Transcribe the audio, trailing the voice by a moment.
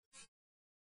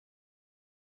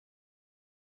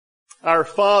Our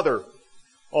Father,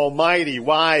 almighty,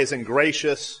 wise, and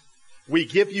gracious, we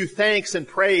give you thanks and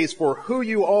praise for who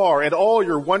you are and all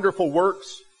your wonderful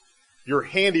works. Your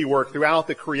handiwork throughout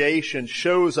the creation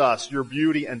shows us your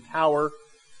beauty and power.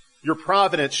 Your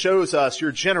providence shows us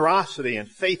your generosity and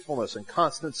faithfulness and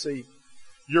constancy.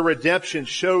 Your redemption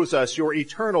shows us your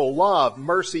eternal love,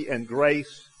 mercy, and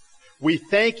grace. We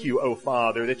thank you, O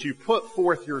Father, that you put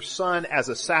forth your Son as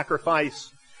a sacrifice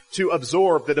to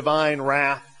absorb the divine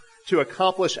wrath, to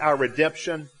accomplish our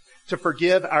redemption, to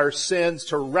forgive our sins,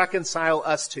 to reconcile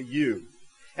us to you.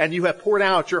 And you have poured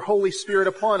out your Holy Spirit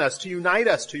upon us to unite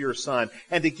us to your Son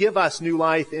and to give us new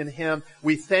life in him.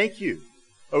 We thank you,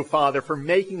 O Father, for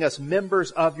making us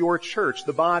members of your church,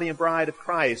 the body and bride of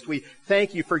Christ. We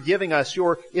thank you for giving us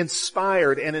your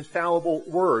inspired and infallible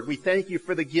word. We thank you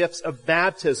for the gifts of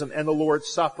baptism and the Lord's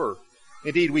Supper.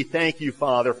 Indeed, we thank you,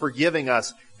 Father, for giving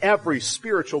us every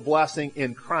spiritual blessing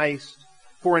in Christ.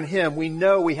 For in him we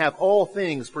know we have all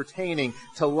things pertaining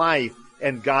to life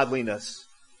and godliness.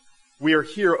 We are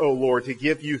here, O Lord, to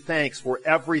give you thanks for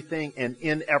everything and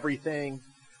in everything.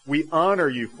 We honor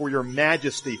you for your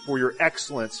majesty, for your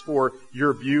excellence, for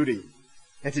your beauty.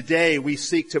 And today we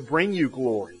seek to bring you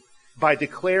glory by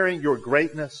declaring your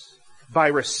greatness, by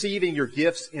receiving your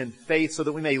gifts in faith so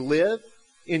that we may live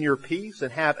in your peace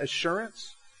and have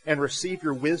assurance and receive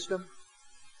your wisdom.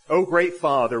 O great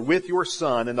Father, with your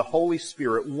Son and the Holy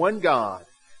Spirit, one God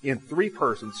in three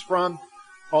persons from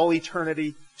all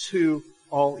eternity to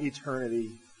all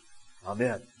eternity.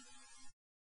 Amen.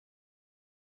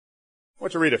 I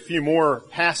want to read a few more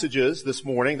passages this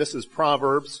morning. This is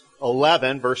Proverbs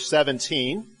 11, verse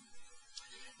 17.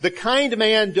 The kind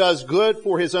man does good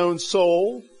for his own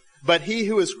soul, but he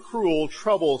who is cruel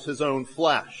troubles his own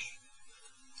flesh.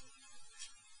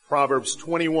 Proverbs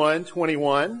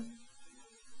 21:21.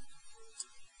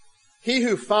 He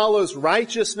who follows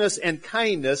righteousness and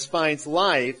kindness finds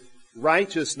life,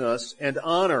 righteousness, and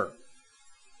honor.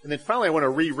 And then finally, I want to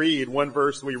reread one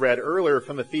verse we read earlier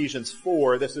from Ephesians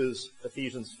 4. This is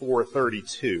Ephesians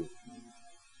 4:32.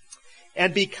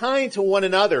 And be kind to one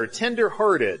another,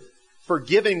 tender-hearted,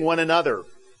 forgiving one another,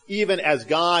 even as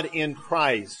God in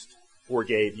Christ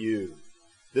forgave you.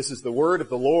 This is the word of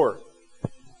the Lord.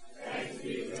 Thanks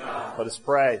be to God. Let us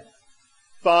pray.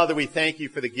 Father, we thank you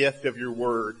for the gift of your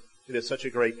word. It is such a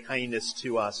great kindness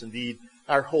to us. Indeed,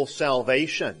 our whole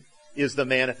salvation is the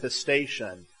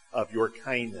manifestation of your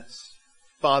kindness.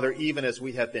 Father, even as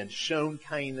we have been shown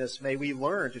kindness, may we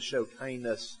learn to show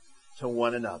kindness to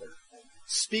one another.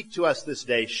 Speak to us this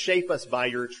day. Shape us by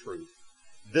your truth.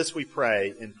 This we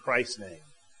pray in Christ's name.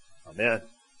 Amen.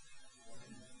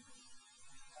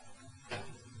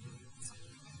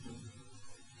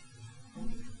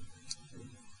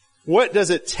 What does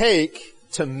it take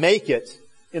to make it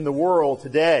in the world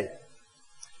today?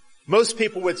 Most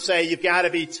people would say you've got to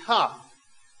be tough.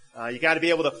 You got to be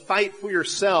able to fight for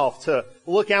yourself, to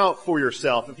look out for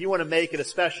yourself. If you want to make it,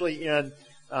 especially in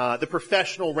the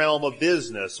professional realm of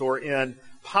business or in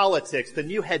politics, then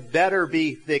you had better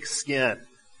be thick-skinned.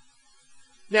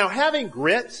 Now, having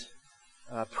grit,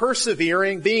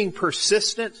 persevering, being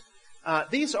persistent,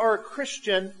 these are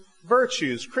Christian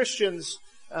virtues. Christians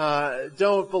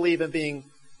don't believe in being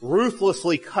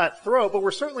ruthlessly cutthroat, but we're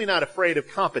certainly not afraid of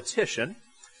competition.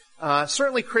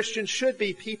 Certainly Christians should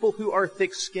be people who are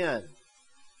thick-skinned.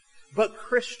 But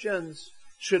Christians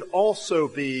should also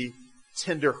be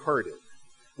tender-hearted.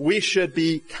 We should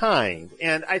be kind.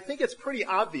 And I think it's pretty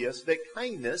obvious that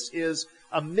kindness is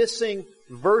a missing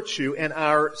virtue in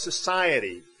our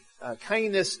society.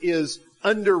 Kindness is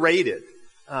underrated.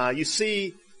 You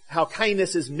see how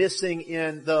kindness is missing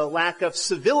in the lack of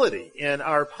civility in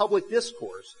our public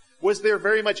discourse. Was there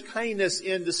very much kindness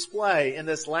in display in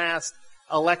this last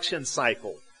election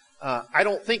cycle? I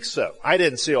don't think so. I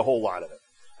didn't see a whole lot of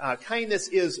it. Kindness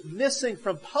is missing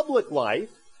from public life,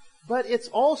 but it's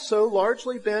also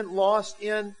largely been lost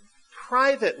in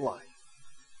private life.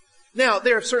 Now,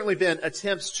 there have certainly been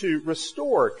attempts to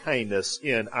restore kindness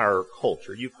in our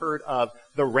culture. You've heard of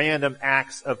the random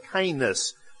acts of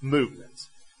kindness movement,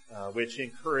 which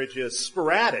encourages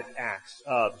sporadic acts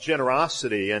of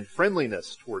generosity and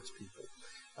friendliness towards people.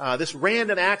 This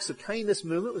random acts of kindness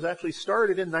movement was actually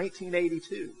started in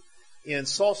 1982 in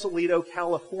Sausalito,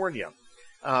 California,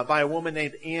 by a woman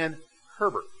named Ann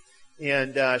Herbert.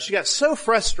 And she got so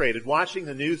frustrated watching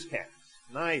the newscasts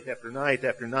night after night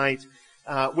after night,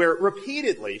 where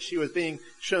repeatedly she was being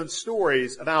shown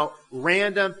stories about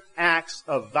random acts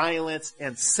of violence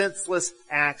and senseless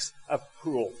acts of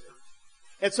cruelty.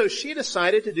 And so she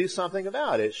decided to do something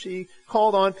about it. She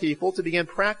called on people to begin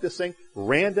practicing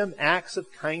random acts of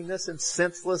kindness and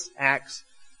senseless acts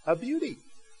of beauty.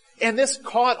 And this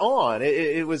caught on.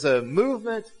 It was a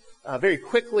movement. Very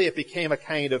quickly it became a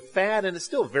kind of fad, and it's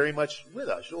still very much with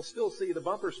us. You'll still see the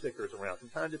bumper stickers around. From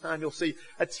time to time you'll see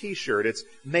a t-shirt. It's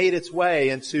made its way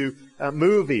into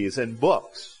movies and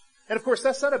books. And of course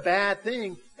that's not a bad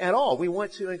thing at all. We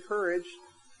want to encourage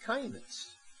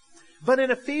kindness. But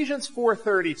in Ephesians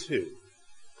 4:32,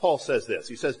 Paul says this.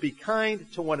 He says, "Be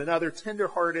kind to one another,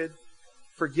 tender-hearted,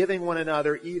 forgiving one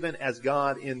another, even as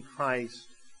God in Christ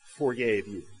forgave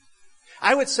you."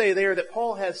 I would say there that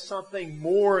Paul has something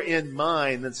more in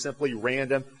mind than simply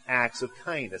random acts of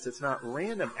kindness. It's not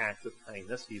random acts of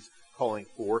kindness he's calling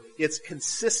for. It's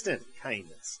consistent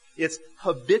kindness. It's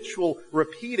habitual,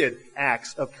 repeated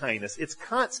acts of kindness. It's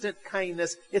constant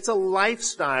kindness. It's a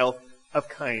lifestyle of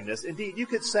kindness. Indeed, you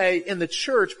could say in the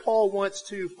church, Paul wants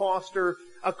to foster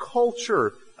a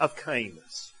culture of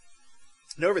kindness.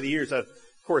 And over the years, I've,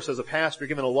 of course, as a pastor,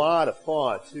 given a lot of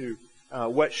thought to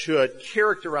what should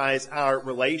characterize our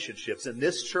relationships in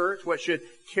this church, what should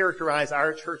characterize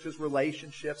our church's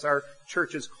relationships, our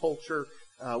church's culture,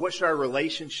 what should our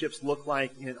relationships look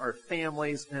like in our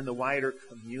families and in the wider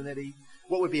community,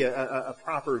 what would be a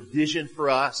proper vision for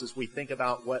us as we think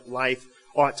about what life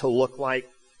ought to look like.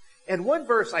 And one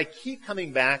verse I keep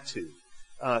coming back to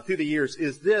through the years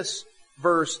is this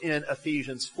verse in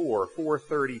Ephesians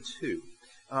 4:32.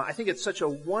 I think it's such a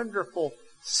wonderful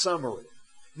summary.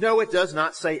 No, it does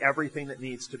not say everything that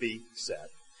needs to be said.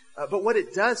 But what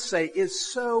it does say is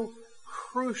so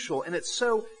crucial, and it's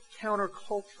so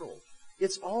countercultural.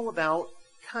 It's all about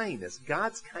kindness.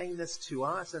 God's kindness to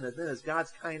us, and then as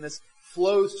God's kindness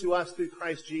flows to us through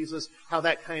Christ Jesus, how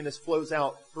that kindness flows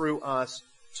out through us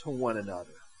to one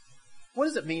another. What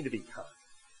does it mean to be kind?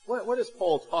 What is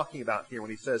Paul talking about here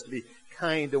when he says to be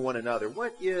kind to one another?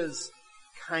 What is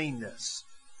kindness?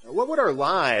 What would our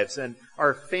lives and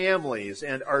our families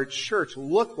and our church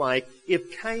look like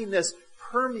if kindness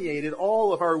permeated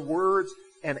all of our words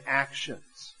and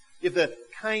actions? If the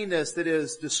kindness that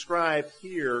is described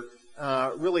here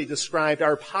really described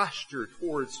our posture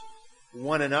towards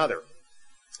one another.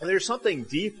 And there's something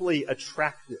deeply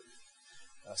attractive,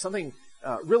 something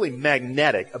really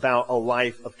magnetic about a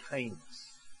life of kindness.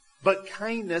 But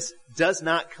kindness does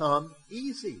not come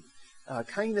easy.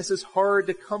 Kindness is hard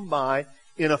to come by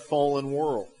in a fallen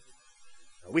world.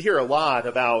 We hear a lot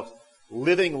about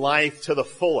living life to the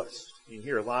fullest. You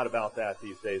hear a lot about that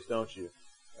these days, don't you?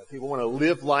 People want to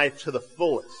live life to the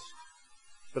fullest.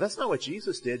 But that's not what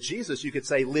Jesus did. Jesus, you could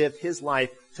say, lived his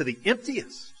life to the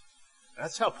emptiest.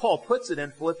 That's how Paul puts it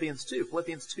in Philippians 2.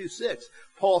 Philippians 2:6.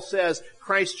 Paul says,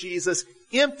 Christ Jesus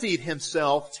emptied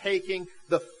himself, taking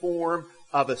the form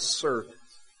of a servant.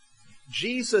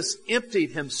 Jesus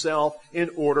emptied himself in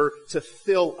order to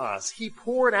fill us. He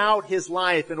poured out his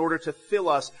life in order to fill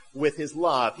us with his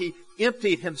love. He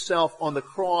emptied himself on the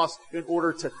cross in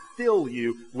order to fill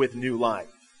you with new life.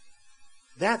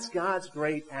 That's God's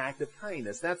great act of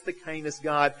kindness. That's the kindness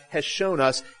God has shown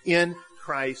us in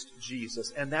Christ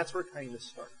Jesus. And that's where kindness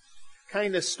starts.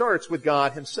 Kindness starts with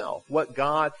God himself, what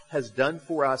God has done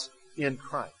for us in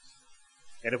Christ.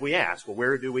 And if we ask, well,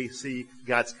 where do we see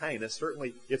God's kindness?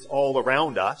 Certainly it's all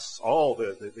around us. All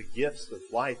the gifts of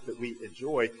life that we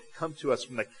enjoy come to us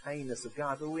from the kindness of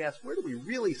God. But we ask, where do we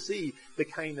really see the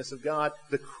kindness of God?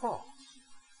 The cross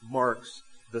marks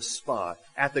the spot.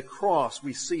 At the cross,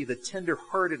 we see the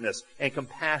tender-heartedness and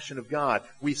compassion of God.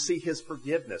 We see his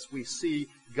forgiveness. We see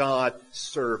God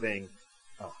serving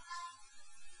us.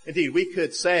 Indeed, we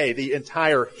could say the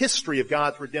entire history of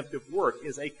God's redemptive work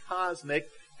is a cosmic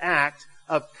act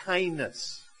of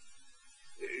kindness.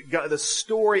 The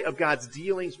story of God's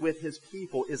dealings with his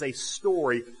people is a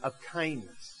story of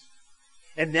kindness.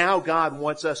 And now God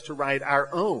wants us to write our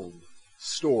own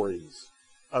stories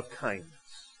of kindness.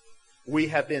 We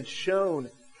have been shown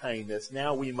kindness.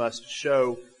 Now we must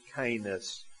show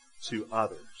kindness to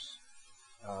others.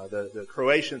 The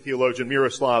Croatian theologian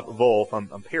Miroslav Volf,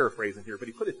 I'm paraphrasing here, but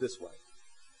he put it this way.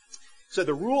 So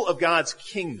the rule of God's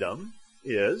kingdom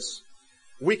is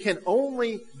we can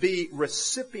only be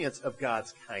recipients of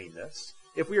God's kindness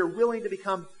if we are willing to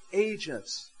become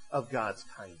agents of God's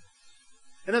kindness.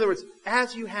 In other words,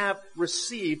 as you have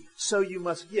received, so you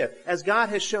must give. As God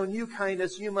has shown you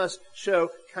kindness, you must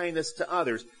show kindness to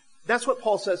others. That's what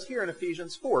Paul says here in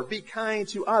Ephesians 4. Be kind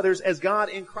to others as God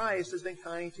in Christ has been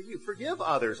kind to you. Forgive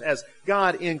others as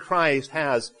God in Christ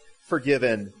has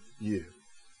forgiven you.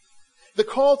 The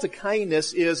call to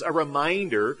kindness is a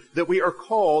reminder that we are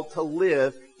called to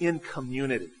live in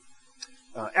community.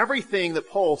 Everything that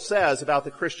Paul says about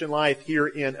the Christian life here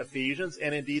in Ephesians,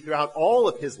 and indeed throughout all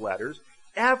of his letters,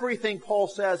 Everything Paul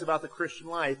says about the Christian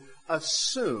life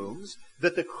assumes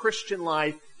that the Christian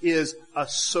life is a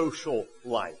social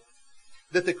life.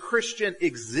 That the Christian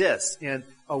exists in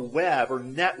a web or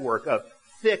network of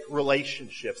thick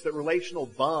relationships, that relational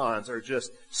bonds are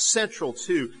just central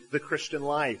to the Christian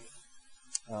life.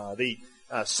 The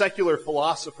secular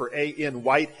philosopher A.N.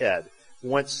 Whitehead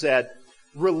once said,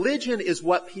 "Religion is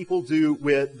what people do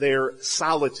with their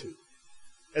solitude,"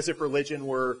 as if religion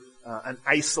were an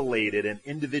isolated and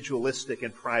individualistic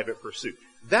and private pursuit.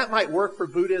 That might work for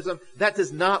Buddhism. That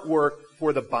does not work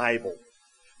for the Bible.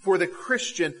 For the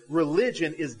Christian,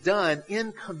 religion is done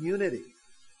in community.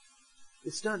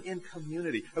 It's done in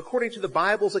community. According to the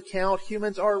Bible's account,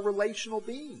 humans are relational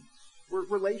beings. We're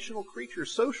relational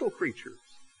creatures, social creatures.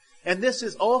 And this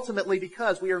is ultimately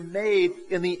because we are made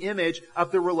in the image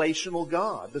of the relational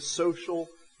God, the social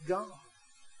God.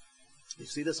 You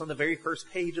see this on the very first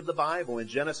page of the Bible in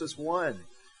Genesis 1.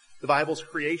 The Bible's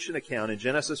creation account in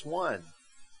Genesis 1.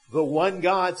 The one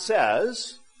God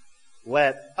says,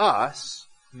 "Let us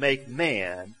make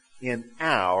man in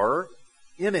our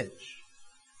image."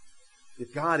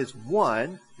 If God is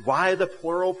one, why the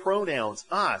plural pronouns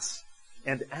us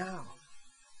and our?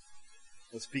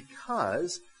 It's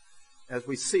because, as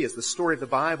we see, as the story of the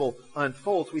Bible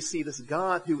unfolds, we see this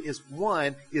God who is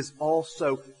one is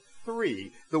also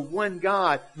three. The one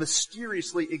God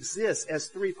mysteriously exists as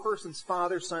three persons,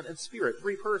 Father, Son, and Spirit.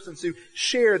 Three persons who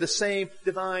share the same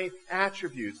divine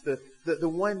attributes, the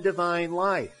one divine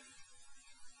life.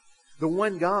 The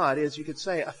one God is, you could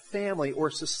say, a family or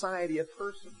society of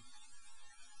persons.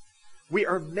 We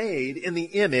are made in the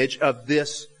image of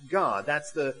this God.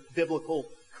 That's the biblical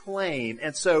claim.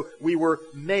 And so we were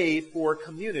made for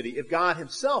community. If God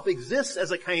himself exists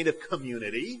as a kind of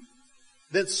community,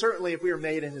 then certainly if we were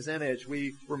made in his image,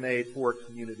 we were made for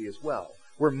community as well.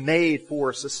 We're made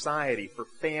for society, for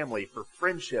family, for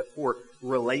friendship, for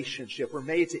relationship. We're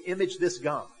made to image this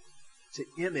God, to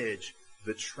image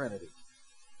the Trinity.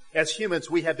 As humans,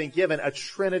 we have been given a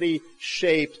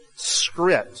Trinity-shaped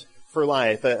script for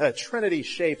life, a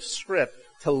Trinity-shaped script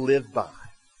to live by.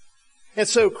 And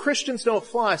so Christians don't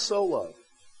fly solo.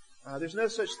 There's no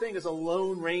such thing as a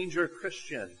Lone Ranger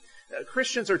Christian.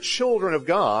 Christians are children of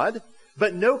God,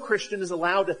 but no Christian is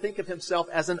allowed to think of himself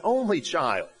as an only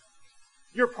child.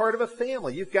 You're part of a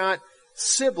family. You've got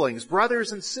siblings,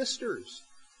 brothers and sisters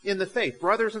in the faith,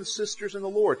 brothers and sisters in the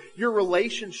Lord. Your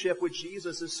relationship with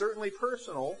Jesus is certainly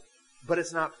personal, but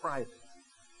it's not private.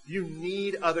 You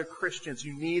need other Christians.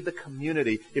 You need the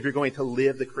community if you're going to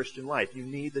live the Christian life. You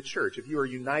need the church. If you are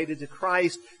united to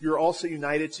Christ, you're also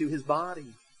united to his body,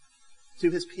 to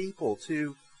his people,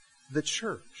 to the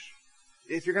church.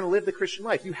 If you're going to live the Christian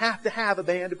life, you have to have a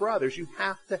band of brothers. You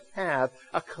have to have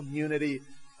a community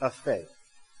of faith.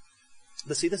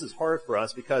 But see, this is hard for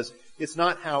us because it's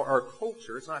not how our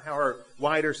culture, it's not how our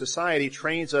wider society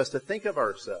trains us to think of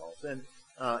ourselves. And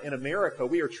in America,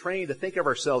 we are trained to think of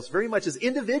ourselves very much as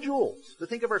individuals, to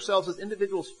think of ourselves as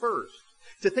individuals first,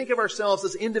 to think of ourselves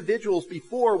as individuals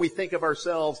before we think of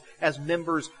ourselves as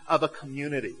members of a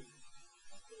community.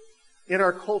 In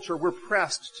our culture, we're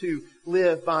pressed to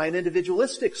live by an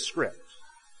individualistic script.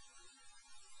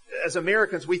 As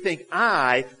Americans, we think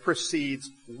I precedes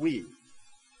we.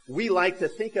 We like to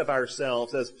think of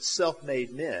ourselves as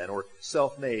self-made men or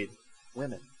self-made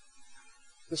women.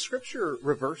 The Scripture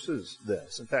reverses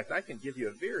this. In fact, I can give you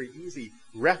a very easy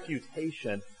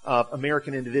refutation of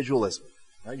American individualism.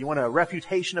 You want a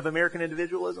refutation of American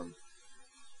individualism?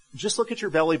 Just look at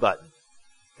your belly button.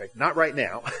 Okay, not right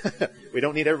now. We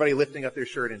don't need everybody lifting up their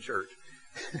shirt in church.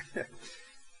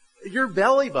 Your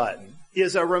belly button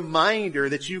is a reminder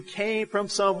that you came from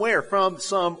somewhere, from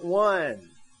someone.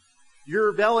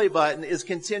 Your belly button is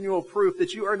continual proof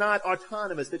that you are not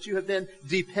autonomous, that you have been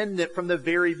dependent from the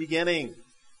very beginning,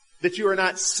 that you are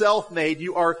not self-made,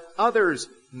 you are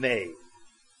others-made.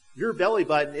 Your belly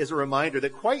button is a reminder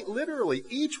that quite literally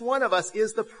each one of us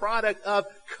is the product of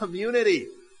community.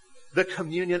 The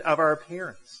communion of our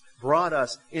parents brought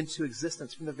us into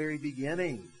existence from the very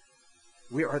beginning.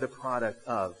 We are the product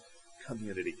of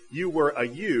community. You were a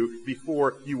you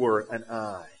before you were an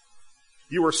I.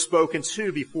 You were spoken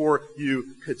to before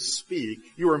you could speak.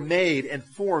 You were made and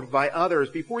formed by others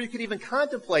before you could even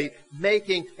contemplate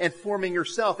making and forming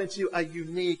yourself into a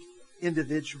unique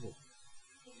individual.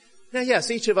 Now,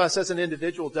 yes, each of us as an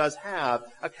individual does have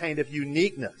a kind of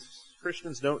uniqueness.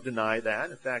 Christians don't deny that.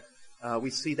 In fact, we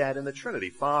see that in the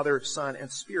Trinity. Father, Son,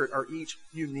 and Spirit are each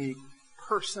unique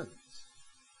persons.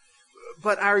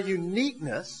 But our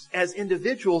uniqueness as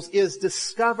individuals is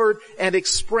discovered and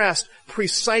expressed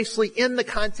precisely in the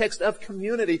context of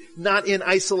community, not in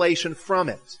isolation from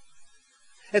it.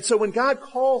 And so when God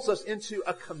calls us into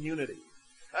a community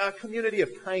of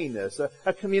kindness,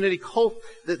 a community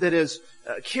that is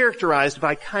characterized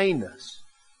by kindness,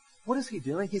 what is He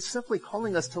doing? He's simply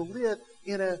calling us to live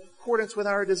in accordance with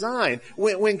our design.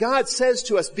 When God says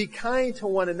to us, be kind to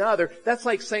one another, that's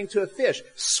like saying to a fish,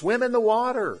 swim in the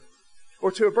water.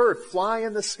 Or to a bird, fly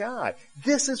in the sky.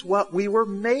 This is what we were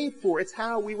made for. It's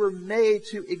how we were made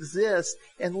to exist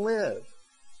and live.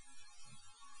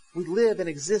 We live and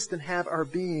exist and have our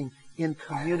being in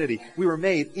community. We were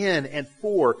made in and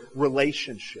for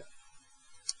relationship.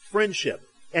 Friendship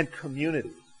and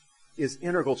community is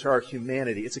integral to our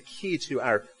humanity. It's a key to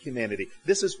our humanity.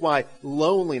 This is why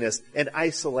loneliness and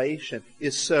isolation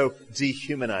is so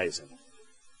dehumanizing.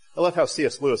 I love how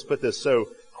C.S. Lewis put this so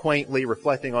quaintly,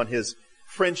 reflecting on his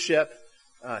friendship,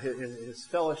 his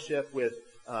fellowship with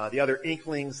the other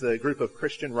Inklings, the group of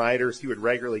Christian writers he would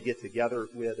regularly get together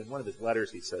with. In one of his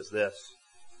letters he says this: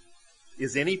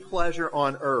 "Is any pleasure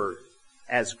on earth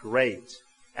as great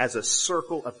as a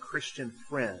circle of Christian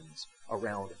friends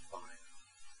around a fire?"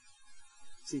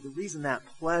 See, the reason that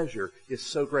pleasure is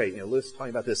so great, Lewis is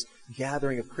talking about this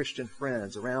gathering of Christian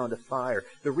friends around a fire.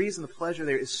 The reason the pleasure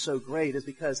there is so great is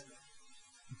because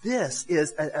this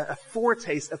is a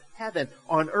foretaste of heaven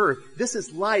on earth. This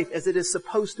is life as it is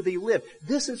supposed to be lived.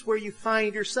 This is where you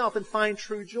find yourself and find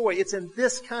true joy. It's in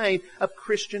this kind of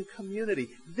Christian community.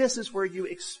 This is where you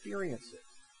experience it.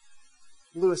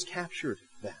 Lewis captured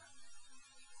that.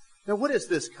 Now, what is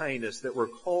this kindness that we're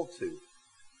called to?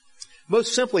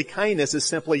 Most simply, kindness is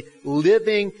simply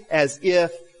living as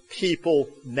if people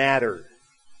mattered.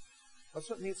 That's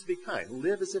what it means to be kind.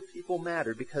 Live as if people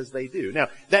matter, because they do. Now,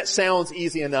 that sounds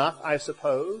easy enough, I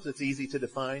suppose. It's easy to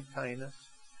define kindness.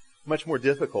 Much more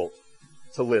difficult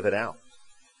to live it out.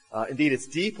 Indeed, it's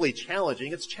deeply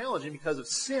challenging. It's challenging because of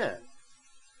sin.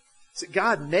 So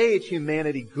God made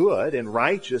humanity good and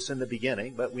righteous in the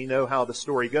beginning, but we know how the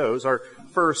story goes. Our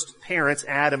first parents,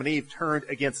 Adam and Eve, turned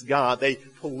against God. They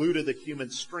polluted the human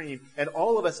stream, and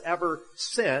all of us ever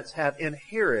since have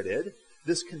inherited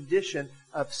this condition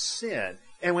of sin.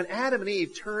 And when Adam and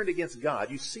Eve turned against God,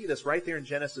 you see this right there in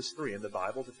Genesis 3 in the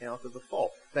Bible's account of the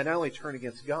fall. They not only turn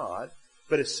against God,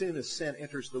 but as soon as sin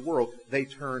enters the world, they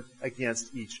turn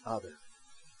against each other.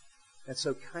 And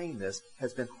so kindness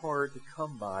has been hard to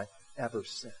come by ever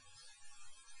since.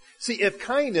 See, if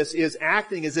kindness is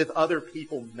acting as if other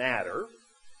people matter,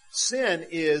 sin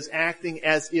is acting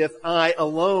as if I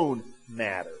alone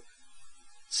matter.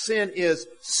 Sin is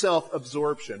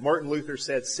self-absorption. Martin Luther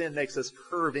said sin makes us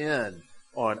curve in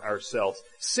on ourselves.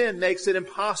 Sin makes it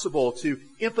impossible to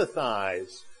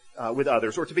empathize with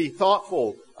others or to be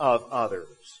thoughtful of others.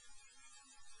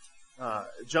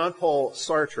 Jean-Paul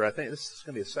Sartre, I think this is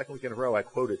going to be the second week in a row I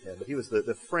quoted him, but he was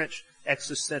the French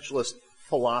existentialist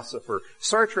philosopher.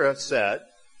 Sartre said,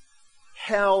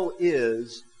 "Hell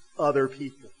is other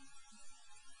people."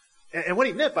 And what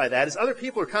he meant by that is other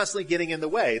people are constantly getting in the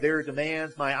way. Their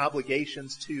demands, my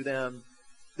obligations to them.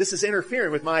 This is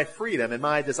interfering with my freedom and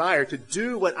my desire to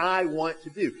do what I want to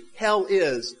do. Hell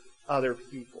is other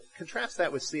people. Contrast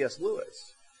that with C.S.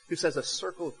 Lewis, who says a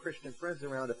circle of Christian friends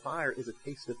around a fire is a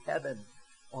taste of heaven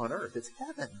on earth. It's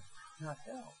heaven, not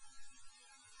hell.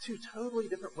 Two totally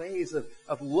different ways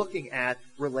of looking at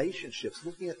relationships,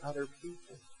 looking at other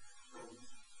people.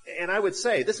 And I would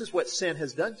say this is what sin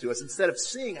has done to us. Instead of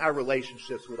seeing our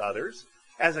relationships with others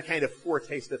as a kind of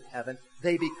foretaste of heaven,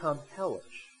 they become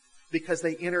hellish because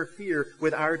they interfere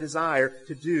with our desire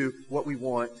to do what we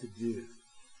want to do.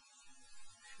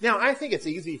 Now, I think it's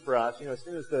easy for us, as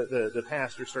soon as the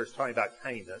pastor starts talking about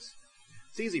kindness,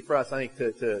 it's easy for us, I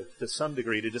think, to some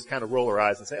degree to just kind of roll our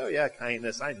eyes and say, oh yeah,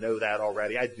 kindness, I know that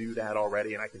already, I do that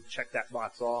already, and I can check that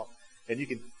box off. And you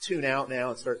can tune out now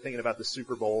and start thinking about the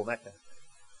Super Bowl and that kind of thing.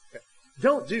 Okay.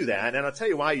 Don't do that, and I'll tell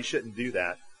you why you shouldn't do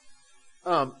that.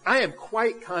 I am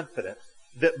quite confident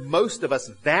that most of us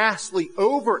vastly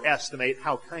overestimate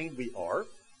how kind we are,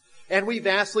 and we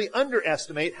vastly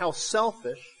underestimate how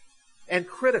selfish and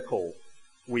critical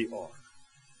we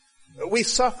are. We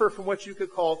suffer from what you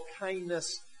could call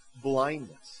kindness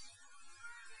blindness.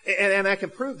 And I can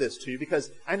prove this to you because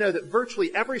I know that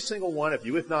virtually every single one of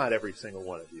you, if not every single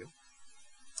one of you,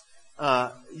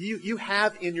 you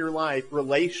have in your life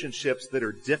relationships that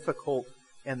are difficult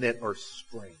and that are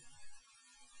strained.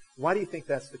 Why do you think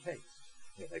that's the case?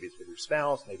 Maybe it's with your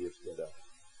spouse, maybe it's with a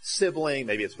sibling,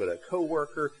 maybe it's with a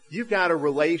coworker. You've got a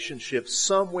relationship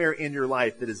somewhere in your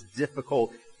life that is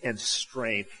difficult and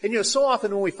strained. And so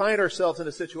often when we find ourselves in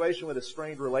a situation with a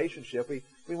strained relationship, we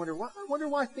wonder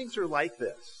why things are like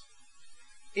this.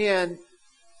 And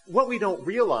what we don't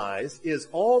realize is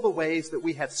all the ways that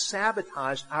we have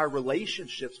sabotaged our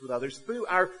relationships with others through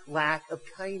our lack of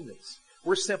kindness.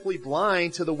 We're simply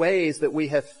blind to the ways that we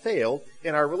have failed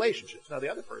in our relationships. Now, the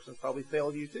other person's probably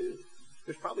failed you too.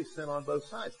 There's probably sin on both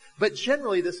sides. But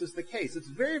generally, this is the case. It's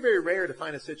very, very rare to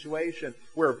find a situation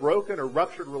where a broken or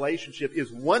ruptured relationship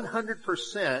is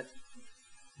 100%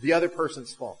 the other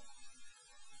person's fault.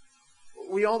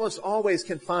 We almost always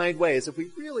can find ways, if we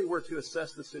really were to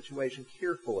assess the situation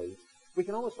carefully, we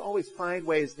can almost always find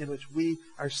ways in which we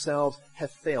ourselves have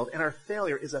failed. And our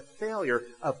failure is a failure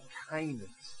of kindness.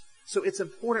 So it's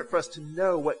important for us to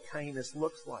know what kindness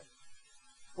looks like.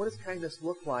 What does kindness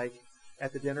look like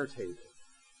at the dinner table?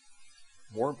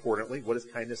 More importantly, what does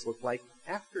kindness look like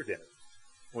after dinner,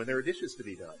 when there are dishes to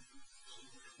be done?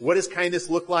 What does kindness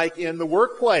look like in the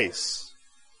workplace,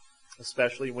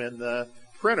 especially when the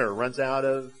printer runs out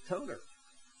of toner?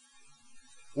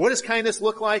 What does kindness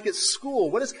look like at school?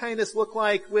 What does kindness look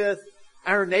like with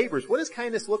our neighbors? What does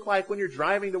kindness look like when you're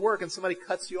driving to work and somebody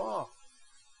cuts you off?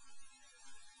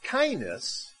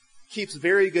 Kindness keeps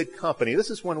very good company. This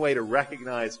is one way to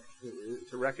recognize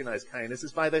kindness,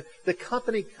 is by the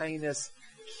company kindness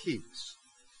keeps.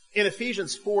 In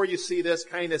Ephesians 4, you see this.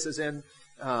 Kindness is in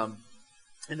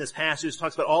this passage. It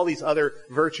talks about all these other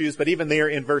virtues, but even there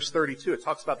in verse 32, it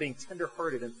talks about being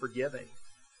tenderhearted and forgiving.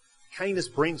 Kindness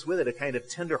brings with it a kind of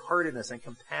tenderheartedness and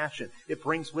compassion. It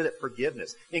brings with it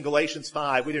forgiveness. In Galatians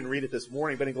 5, we didn't read it this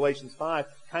morning, but in Galatians 5,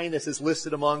 kindness is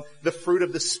listed among the fruit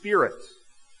of the Spirit.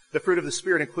 The fruit of the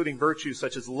Spirit including virtues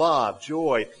such as love,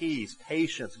 joy, peace,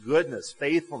 patience, goodness,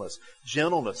 faithfulness,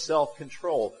 gentleness,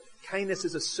 self-control. Kindness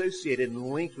is associated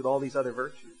and linked with all these other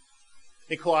virtues.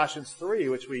 In Colossians 3,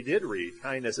 which we did read,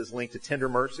 kindness is linked to tender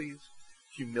mercies,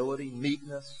 humility,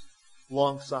 meekness,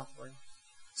 long-suffering.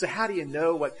 So how do you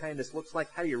know what kindness looks like?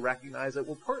 How do you recognize it?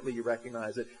 Well, partly you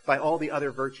recognize it by all the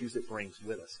other virtues it brings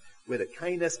with it.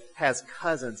 Kindness has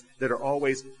cousins that are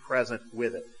always present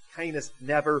with it. Kindness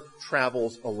never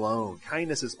travels alone.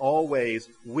 Kindness is always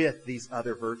with these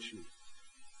other virtues.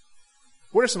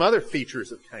 What are some other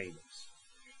features of kindness?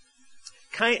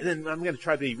 And I'm going to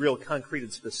try to be real concrete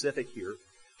and specific here.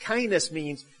 Kindness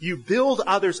means you build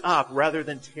others up rather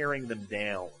than tearing them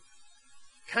down.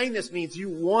 Kindness means you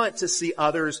want to see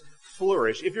others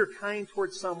flourish. If you're kind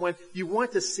towards someone, you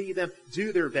want to see them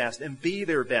do their best and be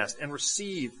their best and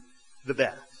receive the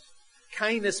best.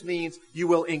 Kindness means you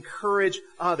will encourage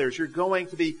others. You're going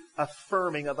to be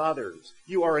affirming of others.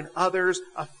 You are an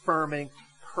others-affirming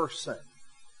person.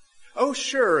 Oh,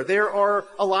 sure, there are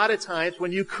a lot of times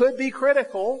when you could be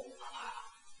critical,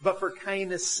 but for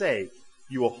kindness' sake,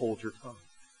 you will hold your tongue.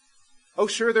 Oh,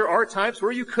 sure, there are times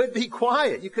where you could be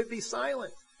quiet. You could be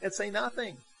silent and say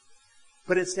nothing.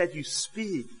 But instead, you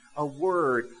speak a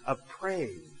word of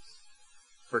praise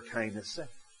for kindness' sake.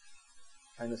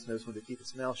 Kindness knows when to keep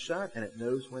its mouth shut, and it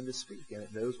knows when to speak, and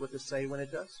it knows what to say when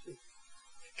it does speak.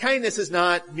 Kindness is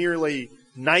not merely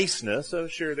niceness. Oh,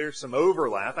 sure, there's some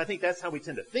overlap. I think that's how we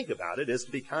tend to think about it, is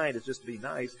to be kind is just to be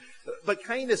nice. But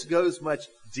kindness goes much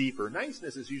deeper.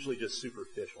 Niceness is usually just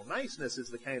superficial. Niceness is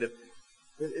the kind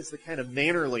of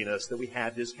mannerliness that we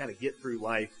have to just kind of get through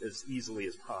life as easily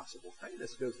as possible.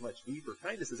 Kindness goes much deeper.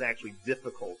 Kindness is actually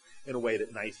difficult in a way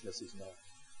that niceness is not.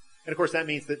 And of course that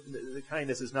means that the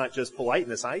kindness is not just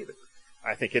politeness either.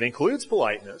 I think it includes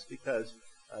politeness because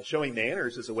showing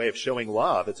manners is a way of showing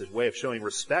love. It's a way of showing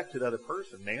respect to the other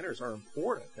person. Manners are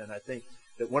important. And I think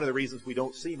that one of the reasons we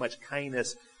don't see much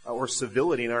kindness or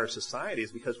civility in our society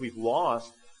is because we've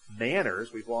lost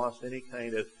manners. We've lost any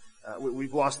kind of,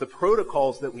 we've lost the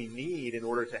protocols that we need in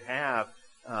order to have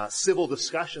civil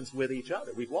discussions with each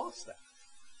other. We've lost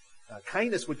that.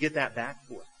 Kindness would get that back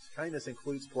for us. Kindness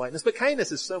includes politeness, but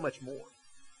kindness is so much more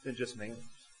than just manners.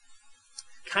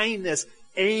 Kindness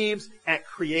aims at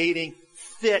creating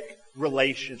thick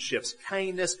relationships.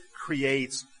 Kindness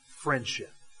creates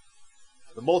friendship.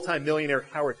 The multimillionaire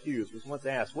Howard Hughes was once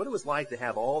asked what it was like to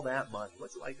have all that money.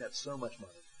 What's it like to have so much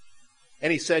money?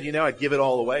 And he said, I'd give it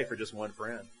all away for just one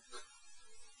friend.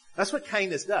 That's what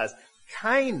kindness does.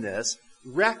 Kindness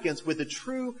reckons with the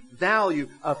true value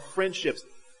of friendships.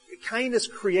 Kindness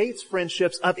creates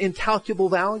friendships of incalculable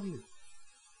value.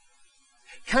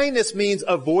 Kindness means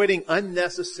avoiding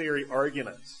unnecessary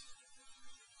arguments.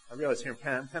 I realize here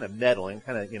I'm kind of meddling,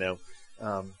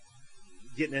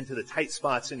 getting into the tight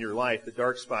spots in your life, the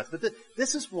dark spots. But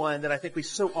this is one that I think we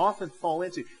so often fall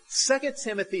into. 2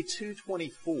 Timothy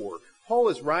 2:24. Paul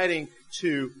is writing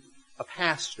to a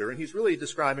pastor, and he's really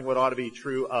describing what ought to be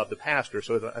true of the pastor,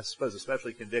 so I suppose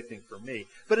especially convicting for me.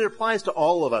 But it applies to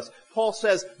all of us. Paul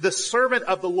says, the servant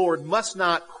of the Lord must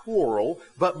not quarrel,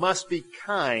 but must be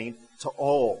kind to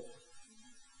all.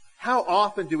 How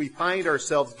often do we find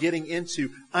ourselves getting into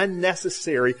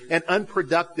unnecessary and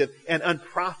unproductive and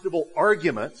unprofitable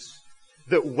arguments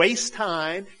that waste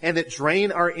time and that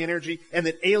drain our energy and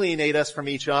that alienate us from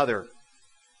each other?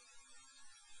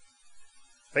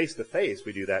 Face to face,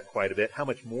 we do that quite a bit. How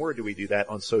much more do we do that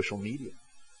on social media?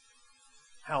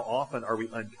 How often are we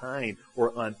unkind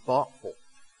or unthoughtful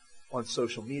on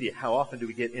social media? How often do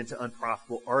we get into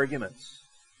unprofitable arguments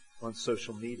on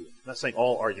social media? I'm not saying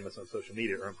all arguments on social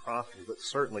media are unprofitable, but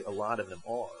certainly a lot of them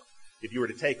are. If you were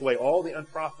to take away all the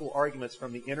unprofitable arguments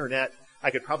from the internet, I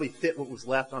could probably fit what was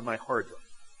left on my hard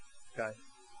drive. Okay?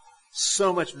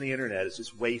 So much of the internet is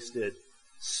just wasted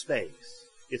space.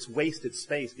 It's wasted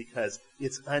space because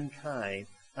it's unkind,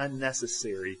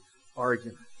 unnecessary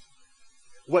arguments.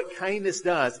 What kindness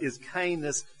does is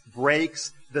kindness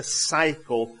breaks the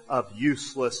cycle of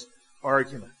useless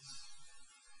arguments.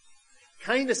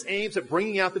 Kindness aims at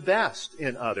bringing out the best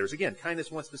in others. Again,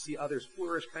 kindness wants to see others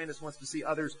flourish. Kindness wants to see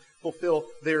others fulfill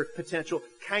their potential.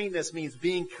 Kindness means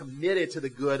being committed to the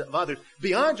good of others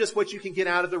beyond just what you can get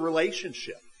out of the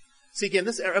relationship. See, again,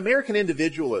 this American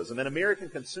individualism and American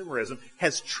consumerism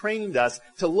has trained us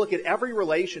to look at every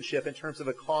relationship in terms of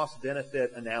a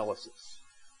cost-benefit analysis.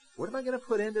 What am I going to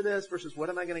put into this versus what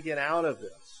am I going to get out of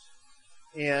this?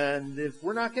 And if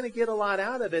we're not going to get a lot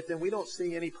out of it, then we don't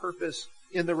see any purpose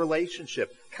in the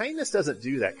relationship. Kindness doesn't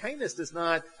do that. Kindness does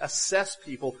not assess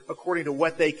people according to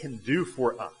what they can do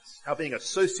for us. How being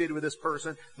associated with this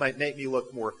person might make me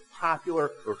look more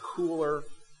popular or cooler.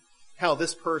 How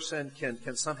this person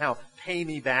can somehow pay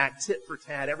me back, tit for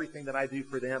tat, everything that I do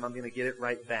for them, I'm going to get it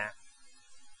right back.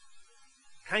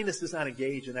 Kindness does not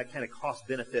engage in that kind of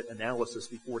cost-benefit analysis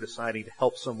before deciding to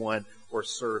help someone or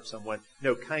serve someone.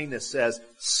 No, kindness says,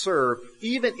 serve,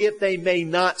 even if they may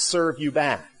not serve you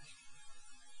back.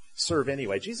 Serve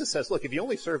anyway. Jesus says, look, if you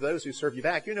only serve those who serve you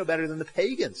back, you're no better than the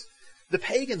pagans. The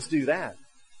pagans do that.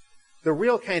 The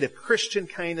real kind of Christian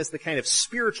kindness, the kind of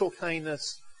spiritual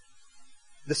kindness,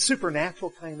 the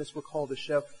supernatural kindness we're called to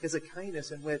show is a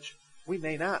kindness in which we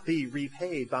may not be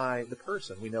repaid by the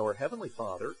person. We know our Heavenly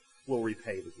Father will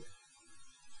repay the gift.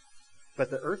 But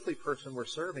the earthly person we're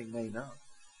serving may not.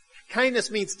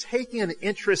 Kindness means taking an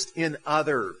interest in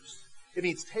others. It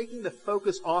means taking the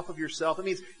focus off of yourself. It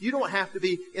means you don't have to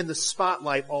be in the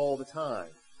spotlight all the time.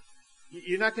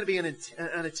 You're not going to be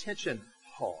an attention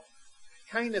hog.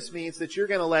 Kindness means that you're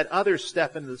going to let others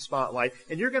step into the spotlight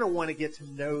and you're going to want to get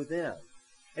to know them.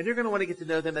 And you're going to want to get to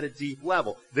know them at a deep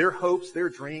level. Their hopes, their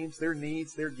dreams, their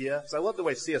needs, their gifts. I love the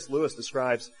way C.S. Lewis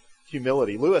describes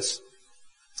humility. Lewis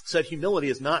said humility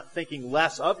is not thinking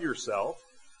less of yourself,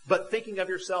 but thinking of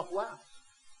yourself less.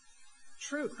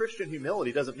 True Christian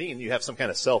humility doesn't mean you have some kind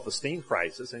of self-esteem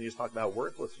crisis and you just talk about how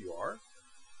worthless you are.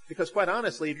 Because quite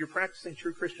honestly, if you're practicing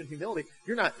true Christian humility,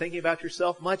 you're not thinking about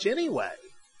yourself much anyway.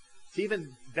 To even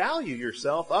value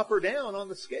yourself up or down on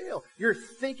the scale. You're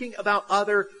thinking about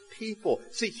other people.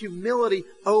 See, humility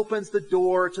opens the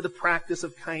door to the practice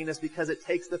of kindness because it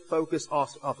takes the focus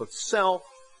off of self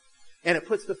and it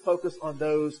puts the focus on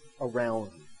those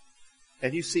around you.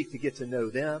 And you seek to get to know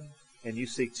them and you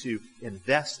seek to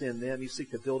invest in them. You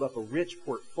seek to build up a rich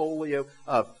portfolio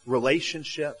of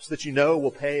relationships that you know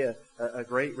will pay a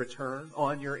great return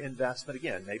on your investment.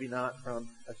 Again, maybe not from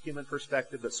a human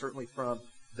perspective, but certainly from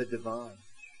the divine.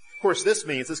 Of course, this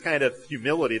kind of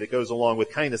humility that goes along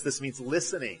with kindness, this means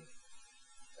listening.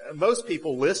 Most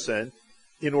people listen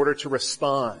in order to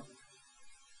respond.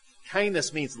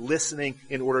 Kindness means listening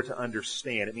in order to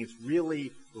understand. It means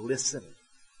really listening.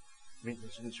 It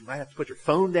means you might have to put your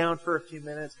phone down for a few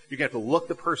minutes. You're going to have to look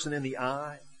the person in the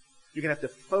eye. You're going to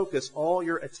have to focus all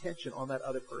your attention on that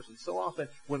other person. So often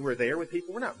when we're there with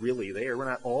people, we're not really there. We're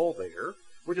not all there.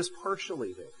 We're just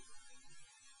partially there.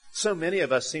 So many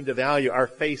of us seem to value our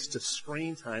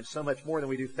face-to-screen time so much more than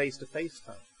we do face-to-face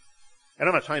time. And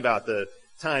I'm not talking about the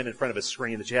time in front of a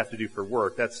screen that you have to do for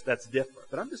work. That's different.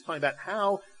 But I'm just talking about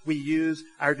how we use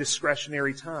our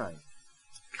discretionary time.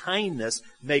 Kindness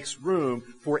makes room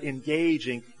for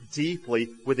engaging deeply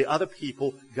with the other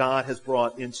people God has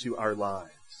brought into our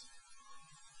lives.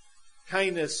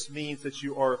 Kindness means that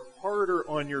you are harder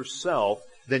on yourself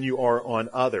than you are on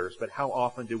others. But how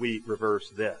often do we reverse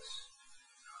this?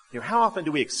 How often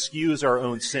do we excuse our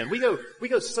own sin? We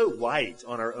go so light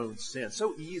on our own sin,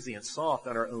 so easy and soft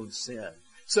on our own sin.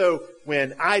 So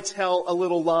when I tell a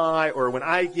little lie, or when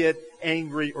I get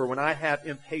angry, or when I have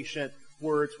impatient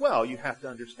words, well, you have to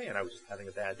understand, I was just having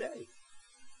a bad day.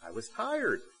 I was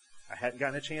tired. I hadn't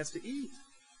gotten a chance to eat.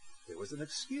 There was an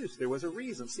excuse. There was a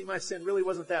reason. See, my sin really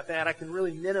wasn't that bad. I can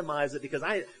really minimize it because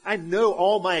I know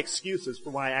all my excuses for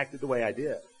why I acted the way I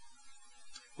did.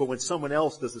 But when someone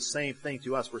else does the same thing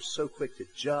to us, we're so quick to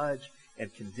judge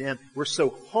and condemn. We're so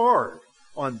hard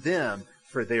on them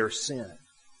for their sin.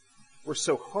 We're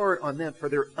so hard on them for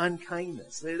their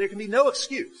unkindness. There can be no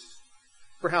excuse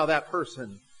for how that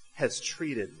person has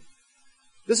treated me.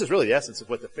 This is really the essence of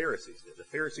what the Pharisees did. The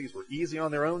Pharisees were easy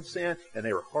on their own sin, and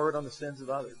they were hard on the sins of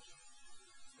others.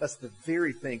 That's the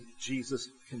very thing Jesus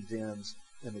condemns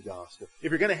in the gospel.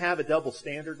 If you're going to have a double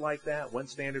standard like that, one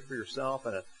standard for yourself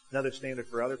and another standard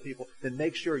for other people, then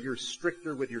make sure you're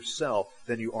stricter with yourself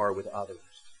than you are with others.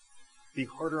 Be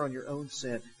harder on your own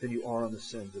sin than you are on the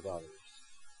sins of others.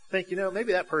 Think,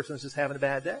 maybe that person's just having a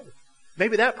bad day.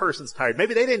 Maybe that person's tired.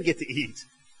 Maybe they didn't get to eat.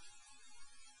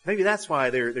 Maybe that's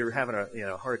why they're having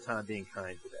a hard time being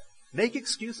kind to them. Make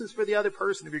excuses for the other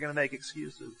person if you're going to make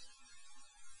excuses.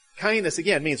 Kindness,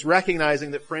 again, means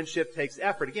recognizing that friendship takes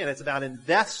effort. Again, it's about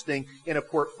investing in a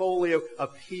portfolio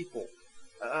of people,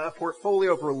 a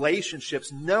portfolio of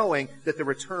relationships, knowing that the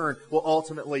return will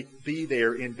ultimately be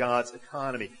there in God's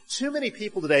economy. Too many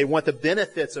people today want the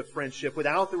benefits of friendship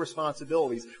without the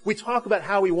responsibilities. We talk about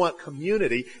how we want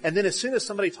community, and then as soon as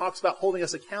somebody talks about holding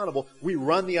us accountable, we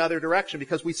run the other direction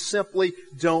because we simply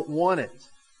don't want it.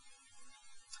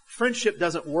 Friendship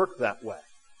doesn't work that way.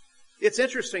 It's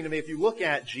interesting to me, if you look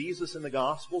at Jesus in the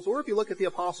Gospels, or if you look at the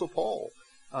Apostle Paul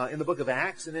in the book of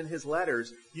Acts and in his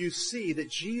letters, you see that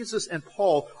Jesus and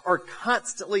Paul are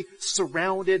constantly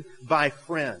surrounded by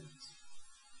friends.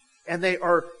 And they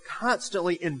are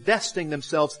constantly investing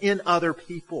themselves in other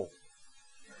people.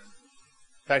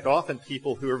 In fact, often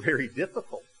people who are very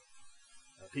difficult.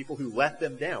 People who let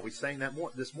them down. We sang that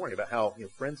this morning about how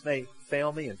friends may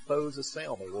fail me and foes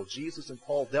assail me. Well, Jesus and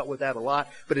Paul dealt with that a lot,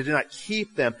 but it did not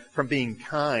keep them from being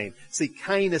kind. See,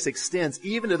 kindness extends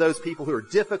even to those people who are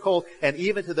difficult and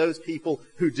even to those people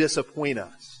who disappoint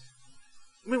us.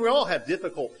 I mean, we all have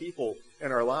difficult people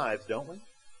in our lives, don't we?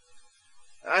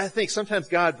 I think sometimes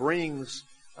God brings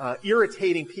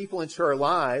irritating people into our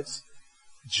lives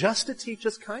just to teach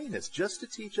us kindness, just to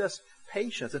teach us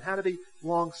patience and how to be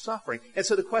long-suffering. And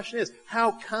so the question is,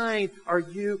 how kind are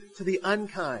you to the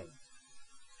unkind?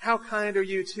 How kind are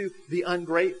you to the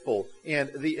ungrateful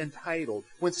and the entitled?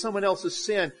 When someone else's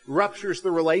sin ruptures the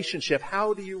relationship,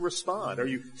 how do you respond? Are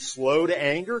you slow to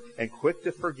anger and quick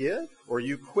to forgive? Or are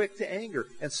you quick to anger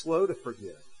and slow to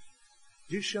forgive?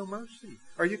 Do you show mercy?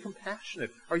 Are you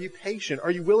compassionate? Are you patient?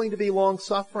 Are you willing to be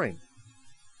long-suffering?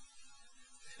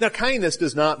 Now, kindness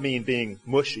does not mean being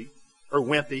mushy or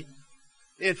wimpy.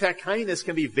 In fact, kindness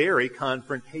can be very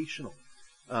confrontational.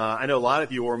 I know a lot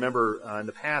of you will remember in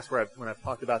the past when I've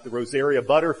talked about the Rosaria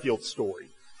Butterfield story.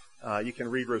 You can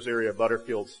read Rosaria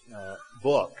Butterfield's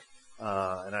book,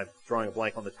 and I'm drawing a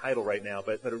blank on the title right now,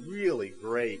 but a really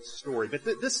great story. But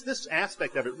this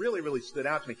aspect of it really stood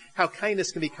out to me, how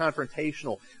kindness can be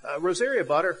confrontational. Rosaria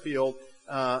Butterfield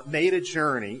made a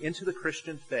journey into the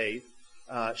Christian faith.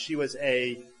 She was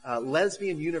a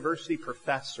lesbian university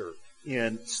professor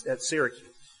at Syracuse.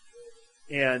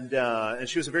 And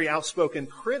she was a very outspoken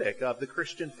critic of the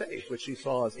Christian faith, which she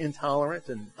saw as intolerant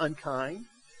and unkind,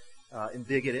 and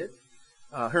bigoted.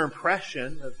 Her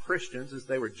impression of Christians is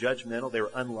they were judgmental, they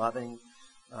were unloving,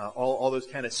 all those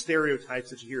kind of stereotypes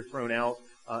that you hear thrown out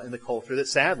in the culture that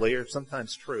sadly are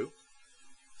sometimes true.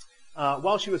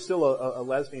 While she was still a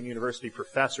lesbian university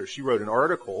professor, she wrote an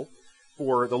article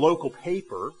for the local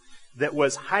paper that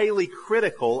was highly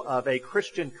critical of a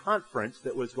Christian conference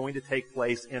that was going to take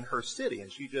place in her city. And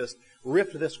she just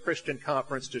ripped this Christian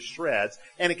conference to shreds,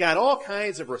 and it got all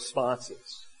kinds of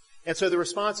responses. And so the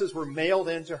responses were mailed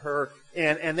into her,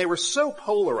 and they were so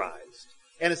polarized.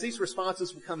 And as these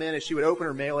responses would come in, as she would open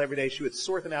her mail every day, she would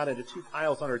sort them out into two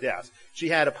piles on her desk. She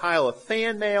had a pile of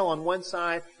fan mail on one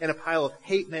side and a pile of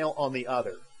hate mail on the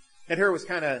other. And her was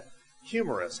kind of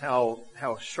humorous how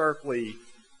sharply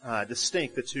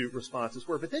distinct the two responses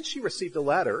were. But then she received a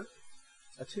letter,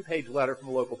 a 2-page letter from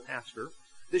a local pastor,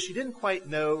 that she didn't quite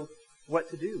know what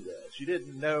to do with. She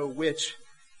didn't know which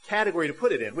category to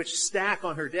put it in, which stack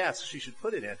on her desk she should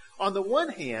put it in. On the one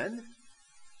hand,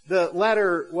 the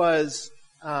letter was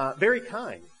very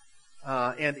kind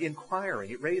and inquiring.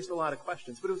 It raised a lot of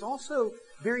questions, but it was also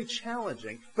very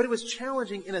challenging. But it was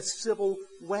challenging in a civil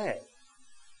way.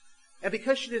 And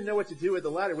because she didn't know what to do with the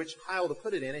letter, which pile to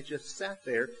put it in, it just sat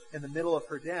there in the middle of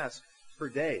her desk for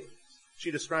days.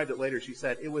 She described it later. She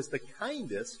said, "It was the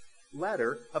kindest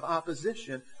letter of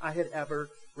opposition I had ever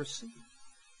received."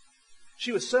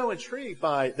 She was so intrigued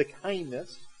by the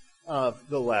kindness of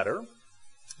the letter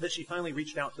that she finally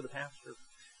reached out to the pastor.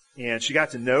 And she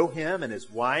got to know him and his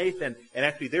wife, and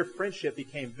actually their friendship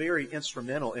became very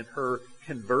instrumental in her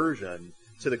conversion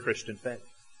to the Christian faith.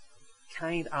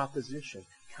 kind opposition,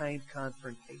 kind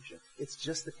confrontation. It's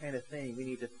just the kind of thing we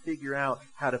need to figure out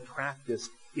how to practice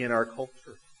in our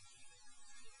culture.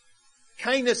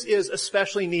 Kindness is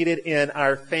especially needed in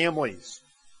our families.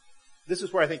 This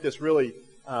is where I think this really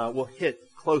will hit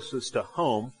closest to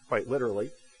home, quite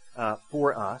literally,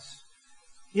 for us.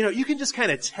 You know, you can just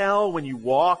kind of tell when you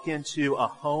walk into a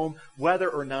home whether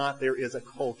or not there is a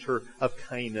culture of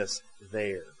kindness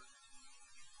there.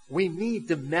 We need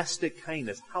domestic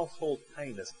kindness, household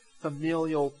kindness,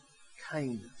 familial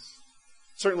kindness.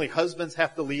 Certainly husbands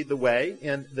have to lead the way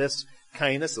in this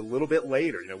kindness a little bit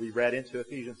later. You know, we read into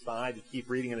Ephesians 5. You keep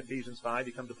reading in Ephesians 5.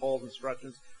 You come to Paul's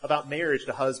instructions about marriage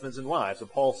to husbands and wives.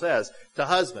 And Paul says to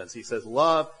husbands, he says,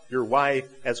 love your wife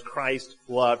as Christ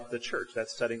loved the church.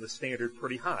 That's setting the standard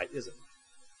pretty high, isn't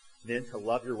it? Men, to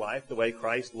love your wife the way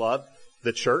Christ loved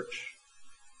the church.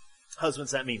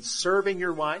 Husbands, that means serving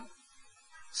your wife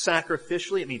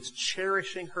sacrificially. It means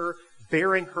cherishing her,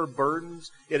 bearing her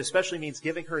burdens. It especially means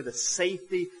giving her the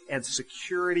safety and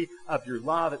security of your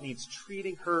love. It means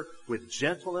treating her with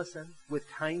gentleness and with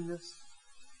kindness.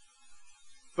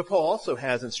 But Paul also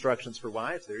has instructions for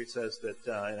wives there. He says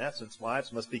that, in essence,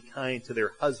 wives must be kind to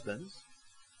their husbands.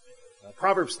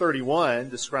 Proverbs 31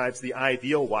 describes the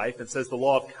ideal wife and says the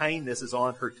law of kindness is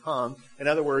on her tongue. In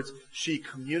other words, she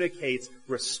communicates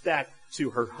respect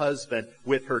to her husband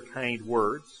with her kind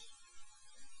words.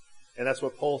 And that's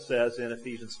what Paul says in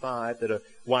Ephesians 5, that a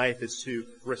wife is to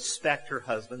respect her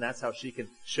husband. That's how she can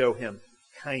show him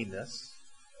kindness.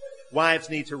 Wives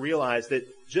need to realize that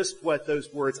just what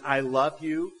those words, I love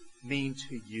you, mean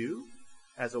to you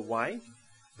as a wife,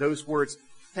 those words,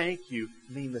 thank you,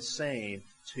 mean the same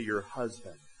to your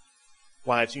husband.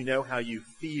 Wives, you know how you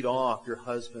feed off your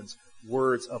husband's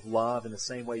words of love in the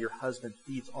same way your husband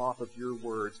feeds off of your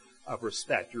words of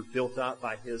respect. You're built up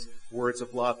by his words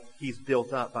of love. He's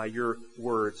built up by your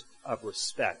words of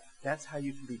respect. That's how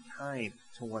you can be kind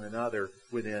to one another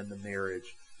within the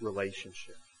marriage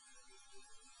relationship.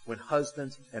 When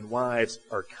husbands and wives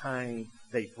are kind,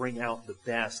 they bring out the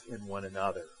best in one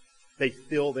another. They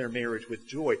fill their marriage with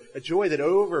joy, a joy that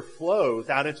overflows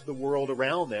out into the world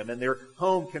around them, and their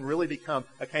home can really become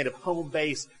a kind of home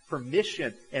base for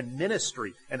mission and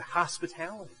ministry and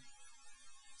hospitality.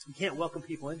 You can't welcome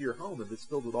people into your home if it's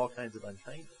filled with all kinds of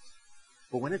unkindness.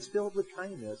 But when it's filled with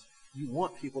kindness, you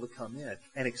want people to come in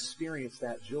and experience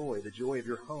that joy, the joy of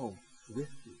your home with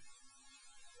you.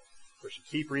 Of course, you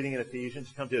keep reading in Ephesians.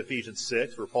 You come to Ephesians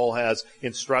 6, where Paul has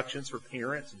instructions for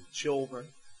parents and children.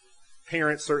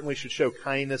 Parents certainly should show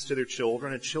kindness to their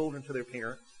children and children to their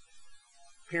parents.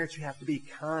 Parents, you have to be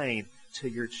kind to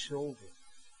your children.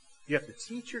 You have to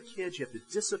teach your kids. You have to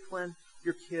discipline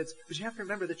your kids. But you have to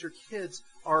remember that your kids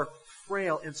are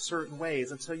frail in certain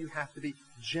ways, and so you have to be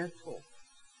gentle.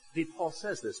 Indeed, Paul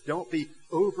says this. Don't be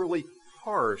overly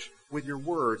harsh with your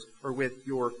words or with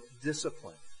your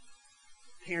discipline.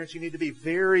 Parents, you need to be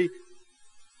very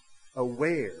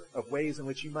aware of ways in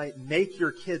which you might make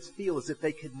your kids feel as if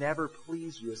they could never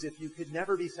please you, as if you could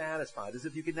never be satisfied, as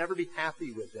if you could never be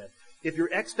happy with them. If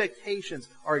your expectations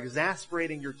are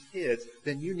exasperating your kids,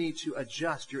 then you need to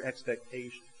adjust your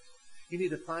expectations. You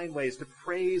need to find ways to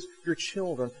praise your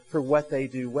children for what they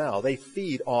do well. They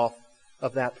feed off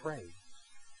of that praise.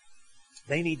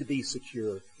 They need to be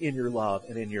secure in your love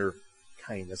and in your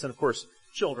kindness. And of course,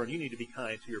 children, you need to be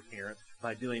kind to your parents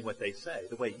by doing what they say.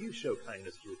 The way you show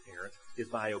kindness to your parents is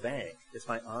by obeying. It's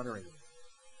by honoring them.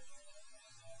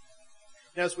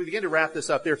 Now, as we begin to wrap this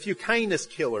up, there are a few kindness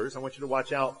killers I want you to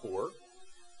watch out for.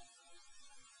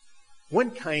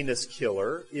 One kindness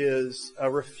killer is a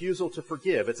refusal to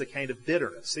forgive. It's a kind of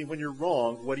bitterness. See, when you're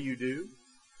wrong, what do?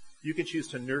 You can choose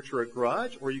to nurture a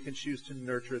grudge, or you can choose to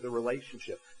nurture the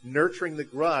relationship. Nurturing the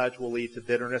grudge will lead to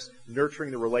bitterness.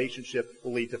 Nurturing the relationship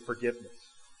will lead to forgiveness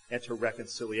and to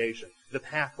reconciliation. The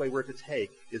pathway we're to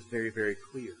take is very, very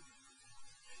clear.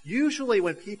 Usually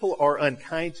when people are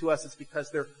unkind to us, it's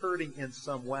because they're hurting in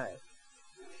some way.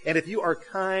 And if you are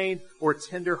kind or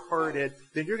tender-hearted,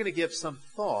 then you're going to give some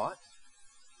thought,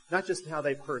 not just how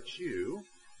they've hurt you,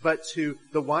 but to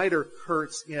the wider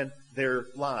hurts in their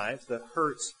lives, the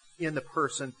hurts in the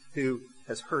person who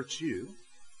has hurt you.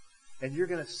 And you're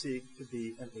going to seek to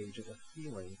be an agent of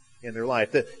healing in their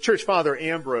life. The church father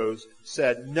Ambrose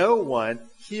said, no one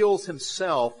heals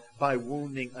himself by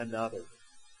wounding another.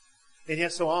 And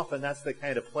yet so often that's the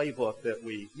kind of playbook that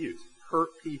we use. Hurt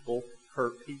people,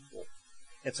 hurt people.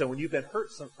 And so when you've been hurt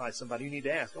by somebody, you need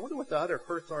to ask, I wonder what the other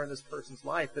hurts are in this person's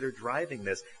life that are driving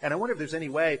this. And I wonder if there's any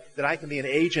way that I can be an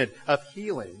agent of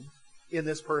healing in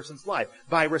this person's life.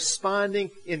 By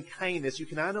responding in kindness, you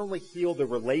can not only heal the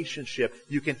relationship,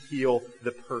 you can heal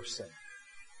the person.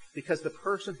 because the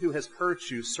person who has hurt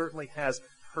you certainly has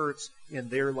hurts in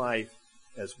their life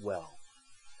as well.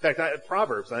 In fact,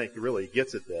 Proverbs, I think, really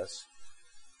gets at this.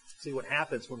 See, what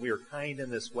happens when we are kind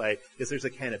in this way is there's a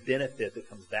kind of benefit that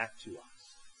comes back to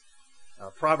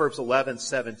us. Proverbs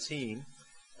 11:17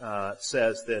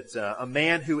 says that a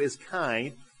man who is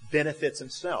kind benefits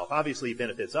himself. Obviously, he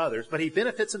benefits others, but he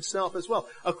benefits himself as well.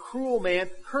 A cruel man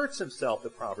hurts himself, the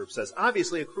proverb says.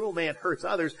 Obviously, a cruel man hurts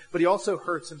others, but he also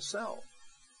hurts himself.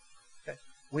 Okay?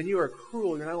 When you are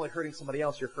cruel, you're not only hurting somebody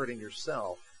else, you're hurting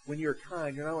yourself. When you're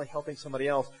kind, you're not only helping somebody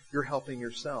else, you're helping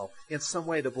yourself. In some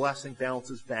way, the blessing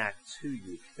bounces back to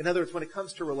you. In other words, when it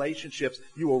comes to relationships,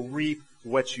 you will reap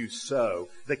what you sow.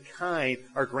 The kind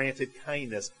are granted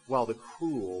kindness, while the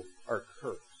cruel are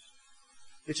cursed.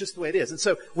 It's just the way it is. And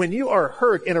so when you are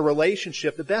hurt in a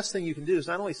relationship, the best thing you can do is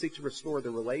not only seek to restore the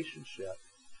relationship,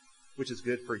 which is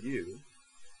good for you,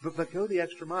 but go the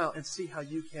extra mile and see how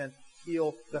you can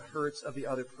heal the hurts of the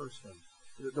other person,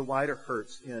 the wider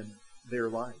hurts in their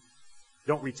life.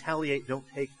 Don't retaliate. Don't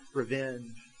take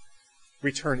revenge.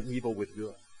 Return evil with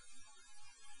good.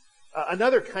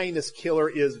 Another kindness killer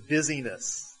is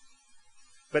busyness.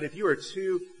 But if you are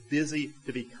too busy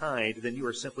to be kind, then you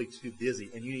are simply too busy,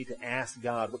 and you need to ask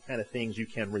God what kind of things you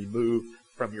can remove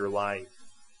from your life.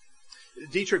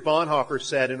 Dietrich Bonhoeffer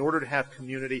said, in order to have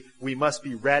community, we must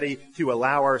be ready to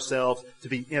allow ourselves to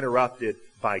be interrupted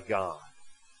by God.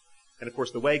 And of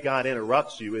course, the way God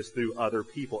interrupts you is through other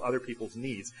people, other people's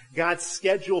needs. God's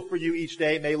schedule for you each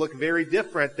day may look very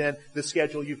different than the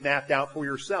schedule you've mapped out for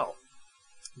yourself.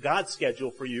 God's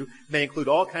schedule for you may include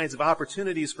all kinds of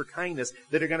opportunities for kindness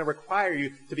that are going to require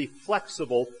you to be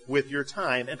flexible with your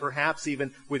time and perhaps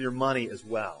even with your money as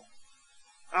well.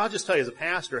 I'll just tell you as a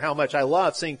pastor how much I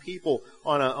love seeing people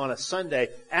on a Sunday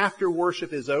after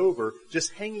worship is over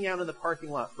just hanging out in the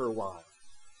parking lot for a while.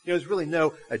 You know, there's really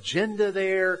no agenda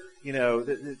there. You know,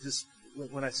 just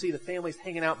when I see the families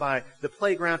hanging out by the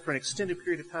playground for an extended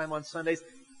period of time on Sundays,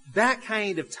 that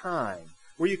kind of time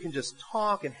where you can just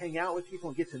talk and hang out with people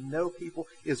and get to know people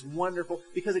is wonderful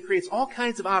because it creates all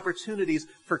kinds of opportunities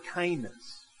for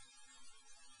kindness.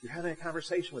 You're having a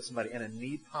conversation with somebody and a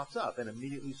need pops up and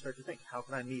immediately you start to think, how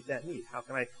can I meet that need? How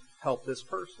can I help this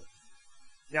person?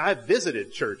 Now, I've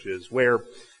visited churches where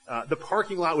the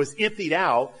parking lot was emptied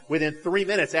out within 3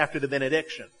 minutes after the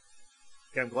benediction.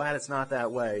 Okay, I'm glad it's not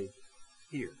that way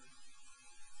here.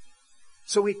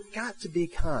 So we've got to be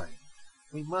kind.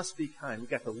 We must be kind. We've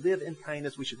got to live in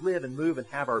kindness. We should live and move and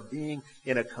have our being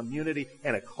in a community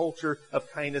and a culture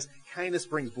of kindness. Kindness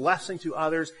brings blessing to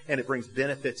others and it brings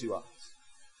benefit to us.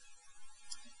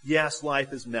 Yes,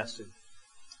 life is messy.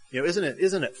 You know,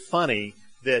 isn't it funny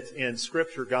that in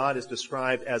Scripture God is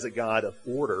described as a God of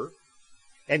order,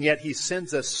 and yet He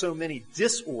sends us so many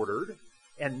disordered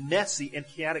and messy and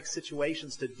chaotic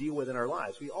situations to deal with in our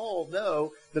lives. We all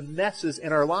know the messes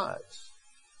in our lives.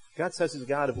 God says He's a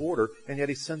God of order, and yet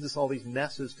He sends us all these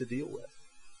messes to deal with.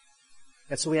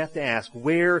 And so we have to ask,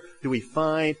 where do we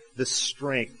find the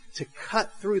strength to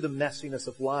cut through the messiness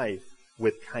of life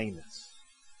with kindness?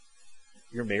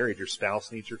 If you're married, your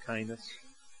spouse needs your kindness.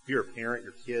 If you're a parent,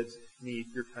 your kids need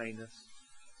your kindness.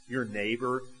 Your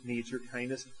neighbor needs your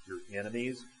kindness. Your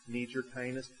enemies need your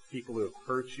kindness. People who have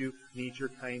hurt you need your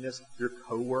kindness. Your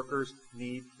coworkers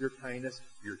need your kindness.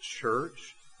 Your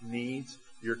church needs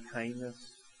your kindness.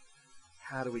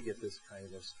 How do we get this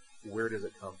kindness? Where does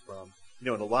it come from? You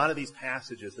know, in a lot of these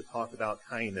passages that talk about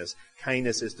kindness,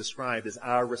 kindness is described as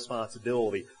our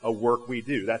responsibility, a work we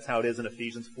do. That's how it is in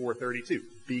Ephesians 4:32.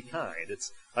 Be kind.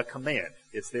 It's a command.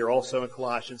 It's there also in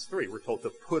Colossians 3. We're told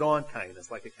to put on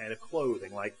kindness like a kind of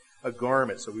clothing, like a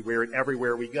garment, so we wear it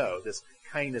everywhere we go. This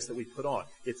kindness that we put on.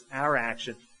 It's our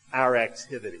action, our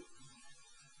activity.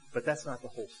 But that's not the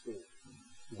whole story.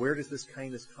 Where does this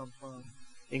kindness come from?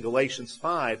 In Galatians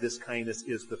 5, this kindness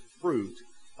is the fruit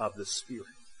of the Spirit.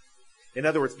 In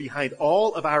other words, behind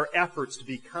all of our efforts to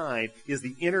be kind is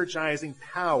the energizing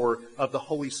power of the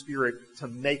Holy Spirit to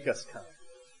make us kind.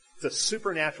 It's a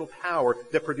supernatural power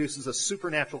that produces a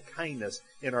supernatural kindness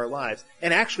in our lives.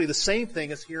 And actually the same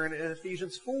thing is here in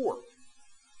Ephesians 4.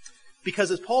 Because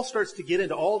as Paul starts to get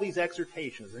into all these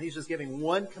exhortations, and he's just giving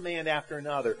one command after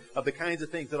another of the kinds of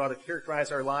things that ought to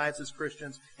characterize our lives as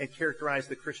Christians and characterize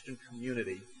the Christian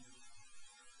community.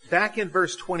 Back in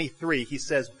verse 23, he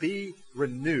says, be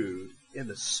renewed in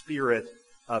the spirit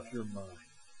of your mind.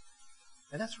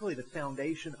 And that's really the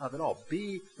foundation of it all.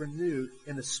 Be renewed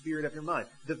in the spirit of your mind.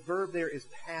 The verb there is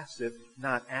passive,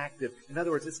 not active. In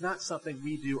other words, it's not something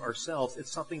we do ourselves.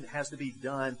 It's something that has to be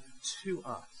done to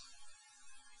us.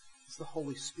 It's the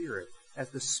Holy Spirit. As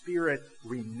the Spirit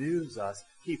renews us,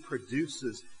 He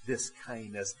produces this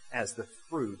kindness as the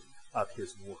fruit of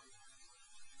His work.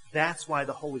 That's why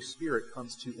the Holy Spirit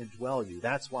comes to indwell you.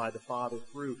 That's why the Father,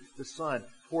 through the Son,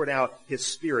 poured out His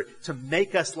Spirit to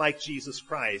make us like Jesus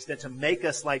Christ and to make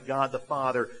us like God the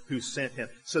Father who sent Him,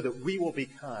 so that we will be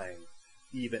kind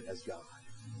even as God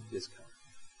is kind.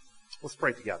 Let's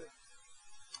pray together.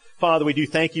 Father, we do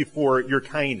thank You for Your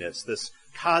kindness, this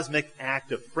cosmic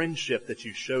act of friendship that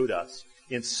You showed us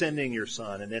in sending Your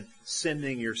Son and then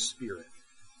sending Your Spirit.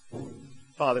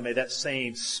 Father, may that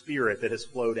same Spirit that has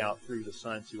flowed out through the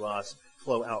Son to us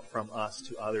flow out from us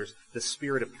to others, the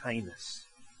Spirit of kindness.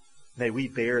 May we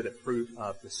bear the fruit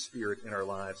of the Spirit in our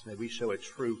lives. May we show a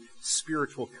true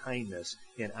spiritual kindness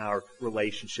in our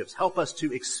relationships. Help us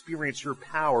to experience Your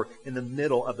power in the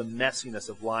middle of the messiness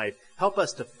of life. Help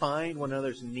us to find one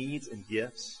another's needs and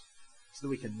gifts so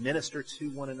that we can minister to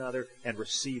one another and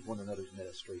receive one another's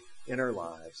ministry in our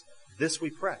lives. This we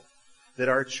pray, that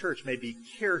our church may be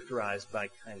characterized by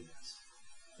kindness.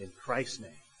 In Christ's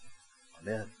name,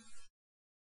 amen.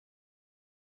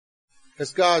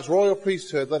 As God's royal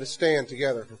priesthood, let us stand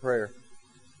together for prayer.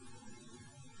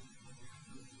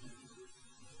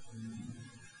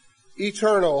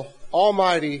 Eternal,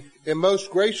 almighty, and most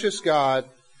gracious God,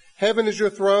 heaven is Your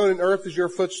throne and earth is Your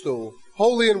footstool.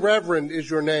 Holy and reverend is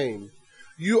Your name.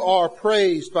 You are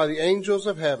praised by the angels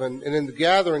of heaven and in the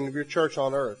gathering of Your church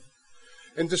on earth.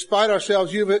 And despite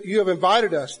ourselves, you have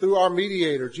invited us through our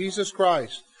mediator, Jesus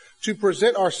Christ, to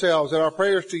present ourselves and our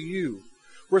prayers to You.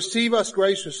 Receive us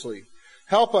graciously.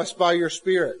 Help us by Your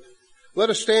Spirit. Let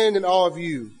us stand in awe of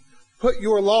You. Put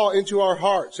Your law into our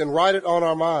hearts and write it on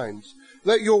our minds.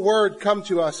 Let Your word come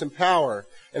to us in power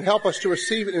and help us to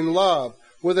receive it in love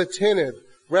with attentive,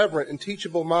 reverent, and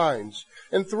teachable minds.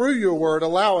 And through Your word,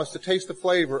 allow us to taste the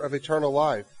flavor of eternal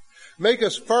life. Make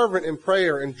us fervent in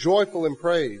prayer and joyful in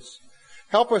praise.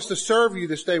 Help us to serve You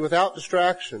this day without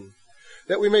distraction,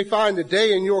 that we may find a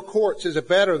day in Your courts is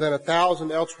better than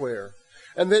 1,000 elsewhere,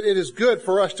 and that it is good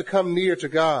for us to come near to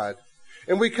God.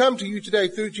 And we come to You today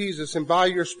through Jesus and by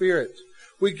Your Spirit.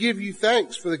 We give You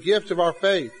thanks for the gift of our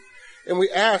faith, and we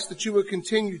ask that You would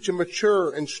continue to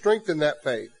mature and strengthen that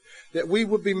faith, that we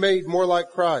would be made more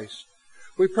like Christ.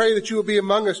 We pray that You will be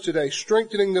among us today,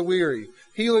 strengthening the weary,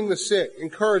 healing the sick,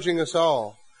 encouraging us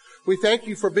all. We thank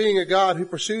You for being a God who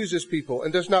pursues His people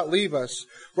and does not leave us,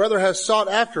 rather has sought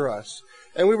after us.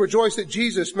 And we rejoice that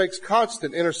Jesus makes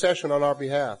constant intercession on our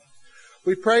behalf.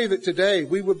 We pray that today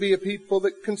we would be a people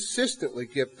that consistently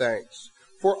give thanks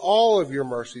for all of Your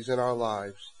mercies in our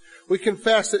lives. We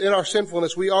confess that in our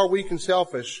sinfulness we are weak and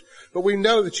selfish, but we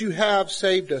know that You have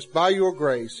saved us by Your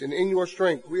grace, and in Your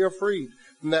strength we are freed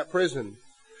from that prison.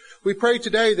 We pray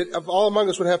today that of all among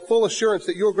us would have full assurance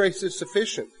that Your grace is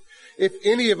sufficient. If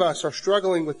any of us are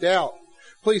struggling with doubt,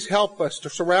 please help us to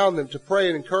surround them, to pray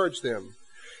and encourage them.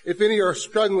 If any are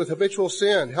struggling with habitual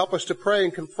sin, help us to pray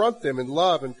and confront them in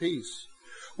love and peace.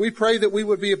 We pray that we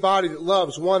would be a body that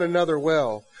loves one another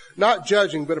well, not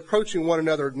judging, but approaching one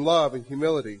another in love and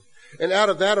humility. And out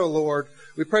of that, O Lord,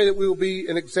 we pray that we will be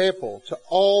an example to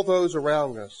all those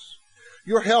around us.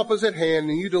 Your help is at hand,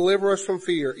 and You deliver us from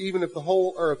fear, even if the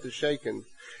whole earth is shaken.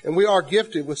 And we are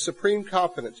gifted with supreme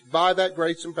confidence by that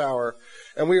grace and power,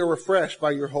 and we are refreshed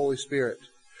by Your Holy Spirit.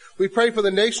 We pray for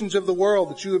the nations of the world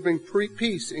that You would bring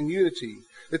peace and unity,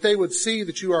 that they would see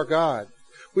that You are God.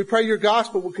 We pray Your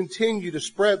gospel will continue to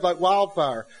spread like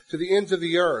wildfire to the ends of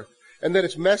the earth, and that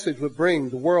its message would bring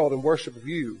the world in worship of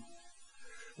You.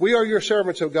 We are Your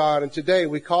servants, O God, and today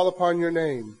we call upon Your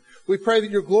name. We pray that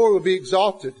Your glory will be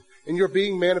exalted and Your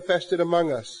being manifested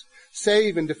among us.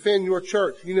 Save and defend Your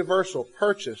church, universal,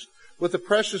 purchased with the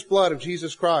precious blood of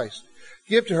Jesus Christ.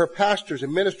 Give to her pastors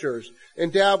and ministers,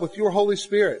 endowed with Your Holy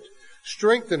Spirit.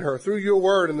 Strengthen her through Your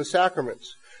word and the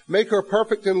sacraments. Make her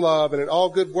perfect in love and in all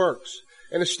good works,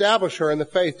 and establish her in the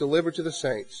faith delivered to the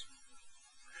saints.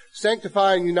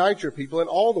 Sanctify and unite Your people in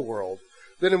all the world,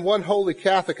 that in one holy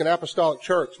Catholic and Apostolic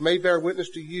Church may bear witness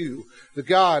to You, the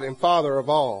God and Father of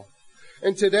all.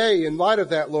 And today, in light of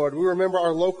that, Lord, we remember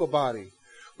our local body.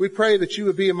 We pray that You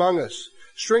would be among us,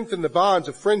 strengthen the bonds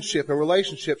of friendship and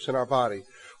relationships in our body.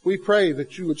 We pray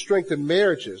that You would strengthen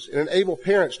marriages and enable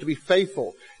parents to be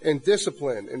faithful and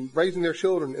disciplined in raising their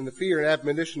children in the fear and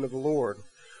admonition of the Lord.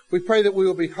 We pray that we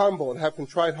will be humble and have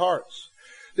contrite hearts,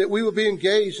 that we will be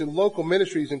engaged in local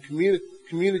ministries and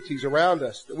communities around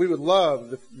us, that we would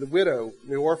love the widow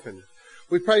and the orphan.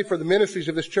 We pray for the ministries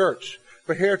of this church,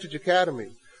 for Heritage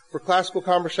Academy, for Classical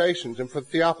Conversations, and for the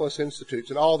Theophilus Institutes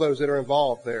and all those that are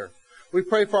involved there. We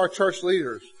pray for our church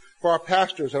leaders, for our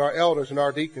pastors and our elders and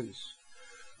our deacons.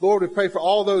 Lord, we pray for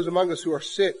all those among us who are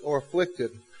sick or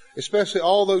afflicted, especially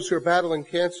all those who are battling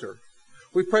cancer.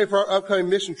 We pray for our upcoming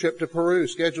mission trip to Peru,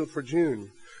 scheduled for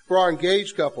June, for our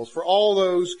engaged couples, for all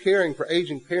those caring for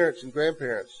aging parents and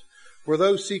grandparents, for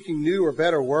those seeking new or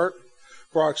better work,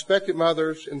 for our expectant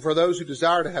mothers, and for those who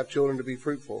desire to have children to be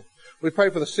fruitful. We pray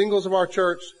for the singles of our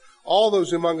church, all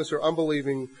those among us who are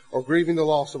unbelieving or grieving the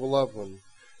loss of a loved one.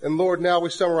 And Lord, now we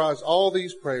summarize all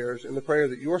these prayers in the prayer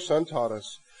that your Son taught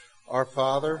us. Our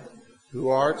Father, who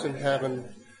art in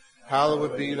heaven,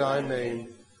 hallowed be thy name.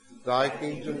 Thy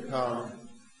kingdom come,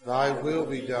 thy will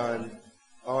be done,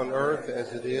 on earth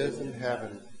as it is in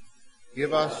heaven.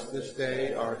 Give us this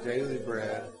day our daily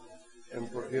bread,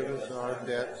 and forgive us our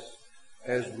debts,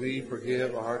 as we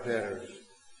forgive our debtors.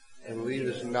 And lead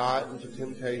us not into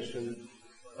temptation,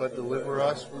 but deliver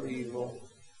us from evil.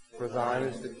 For thine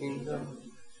is the kingdom,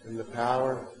 and the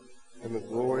power, and the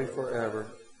glory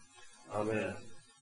forever. Amen.